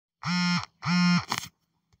Hey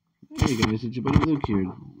guys, it's your buddy Luke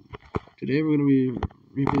here. Today we're going to be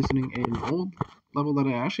revisiting an old level that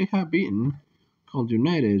I actually have beaten, called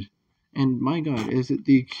United. And my god, is it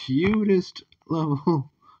the cutest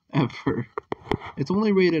level ever. It's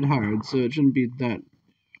only rated hard, so it shouldn't be that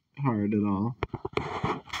hard at all.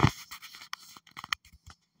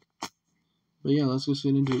 But yeah, let's just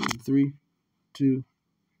get into it in 3, 2,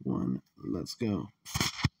 1, let's go.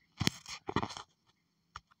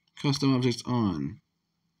 Custom objects on.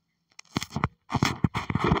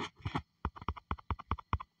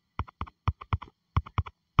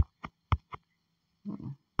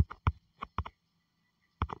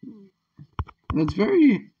 And it's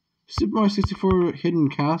very Super Mario 64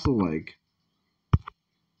 Hidden Castle-like.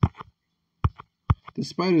 The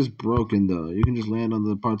spider's broken, though. You can just land on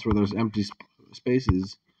the parts where there's empty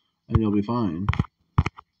spaces, and you'll be fine.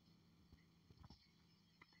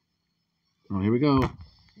 Oh, here we go.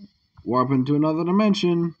 Warp into another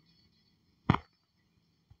dimension. Oh,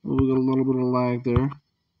 we got a little bit of lag there.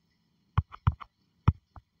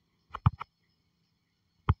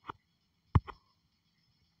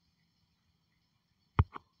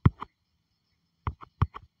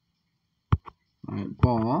 Alright,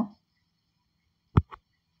 ball.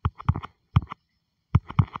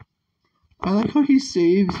 I like how he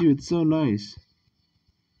saves you. It's so nice.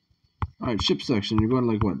 Alright, ship section. You're going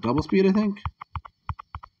like what? Double speed, I think?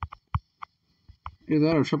 Either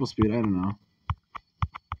that or triple speed. I don't know.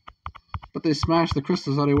 But they smash the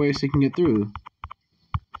crystals out of your way so you can get through.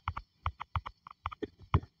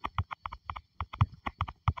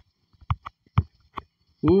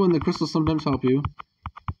 Ooh, and the crystals sometimes help you.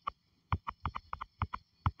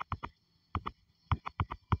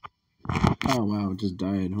 Oh wow, it just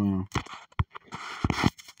died. Wow.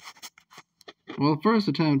 Well, first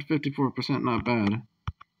attempt, 54%, not bad.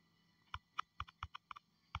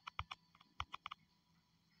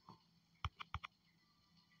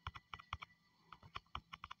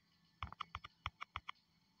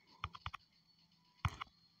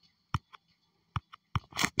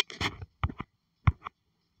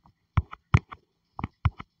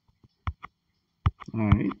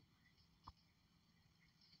 Alright.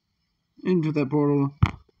 Into that portal.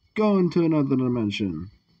 Go into another dimension.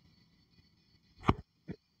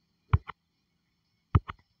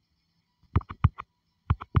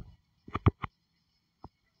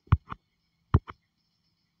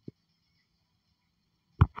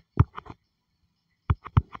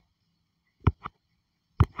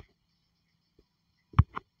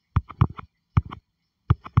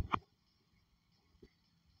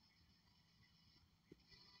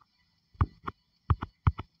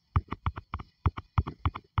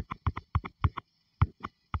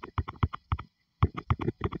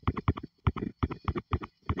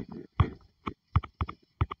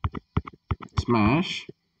 Smash.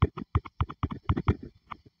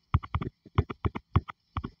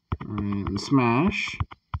 And smash.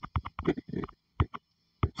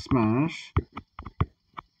 Smash.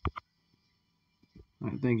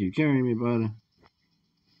 Alright, thank you. Carry me, bud.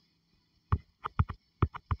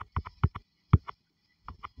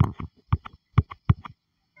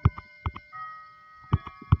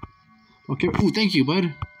 Okay. Ooh, thank you,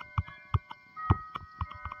 bud.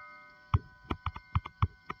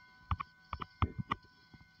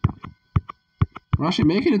 We're actually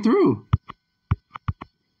making it through.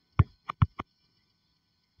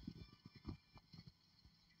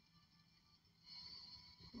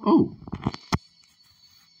 Oh.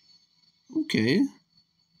 Okay.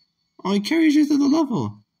 Oh, he carries you through the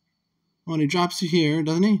level. Oh, and he drops you here,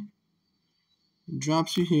 doesn't he? He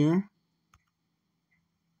drops you here.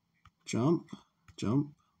 Jump.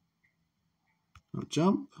 Jump. Oh,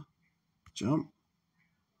 jump. Jump.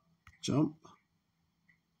 Jump.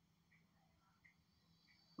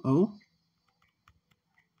 Oh.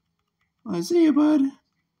 I see you, bud.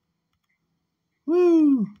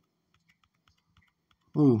 Woo.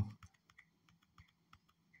 Oh.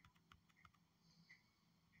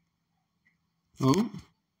 Oh.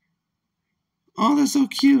 Oh, they're so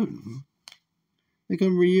cute. They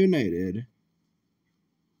come reunited.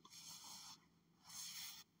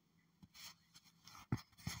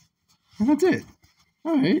 And that's it.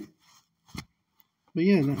 Alright. But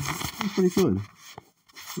yeah, that's pretty good.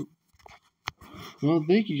 Well,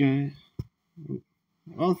 thank you guys.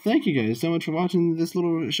 Well, thank you guys so much for watching this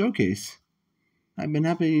little showcase. I've been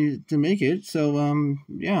happy to make it. So,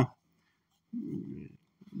 yeah.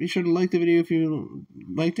 Be sure to like the video if you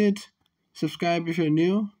liked it. Subscribe if you're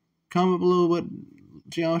new. Comment below what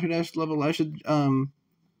Geometry Dash level I should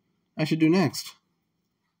do next.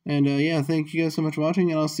 And yeah, thank you guys so much for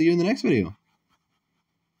watching, and I'll see you in the next video.